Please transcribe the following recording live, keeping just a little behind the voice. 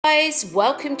Guys,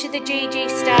 welcome to the Gigi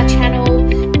Star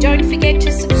channel. Don't forget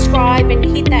to subscribe and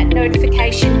hit that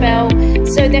notification bell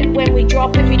so that when we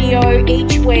drop a video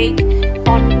each week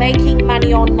on making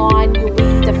money online, you'll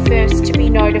be the first to be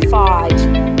notified.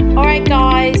 Alright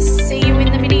guys, see you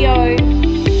in the video.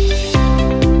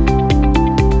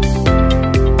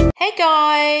 Hey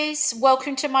guys,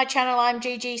 welcome to my channel. I'm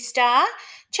Gigi Star.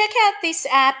 Check out this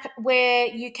app where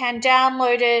you can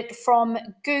download it from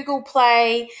Google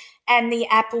Play and the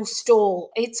Apple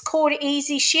Store. It's called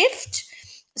EasyShift.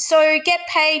 So get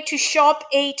paid to shop,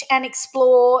 eat, and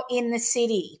explore in the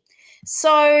city.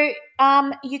 So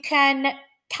you can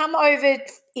come over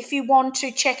if you want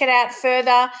to check it out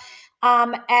further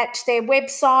at their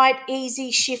website,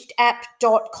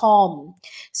 easyshiftapp.com.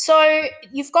 So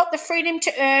you've got the freedom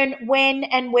to earn when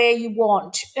and where you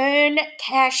want. Earn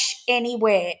cash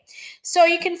anywhere. So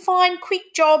you can find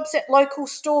quick jobs at local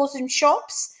stores and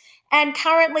shops. And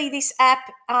currently this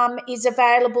app is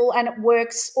available and it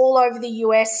works all over the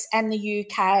US and the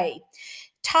UK.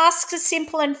 Tasks are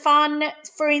simple and fun.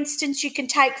 For instance, you can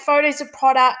take photos of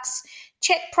products,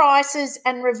 check prices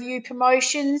and review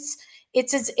promotions.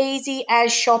 It's as easy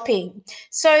as shopping.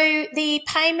 So the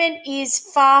payment is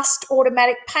fast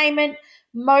automatic payment.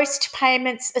 Most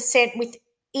payments are sent within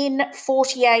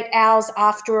 48 hours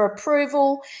after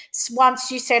approval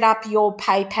once you set up your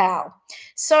PayPal.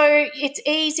 So it's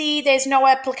easy. There's no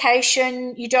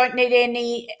application. You don't need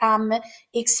any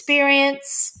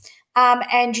experience.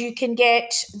 And you can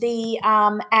get the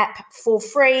app for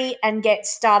free and get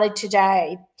started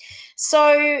today.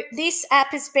 So this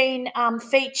app has been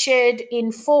featured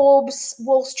in Forbes,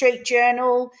 Wall Street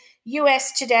Journal,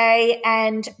 US Today,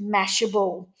 and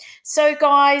Mashable. So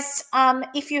guys,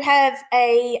 if you have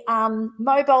a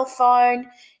mobile phone,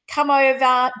 come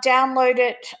over, download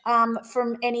it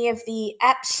from any of the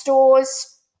app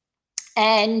stores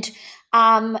and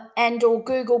or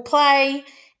Google Play,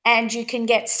 and you can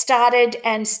get started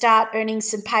and start earning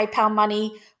some PayPal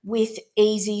money with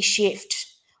EasyShift.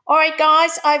 All right,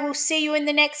 guys, I will see you in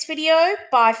the next video.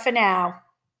 Bye for now.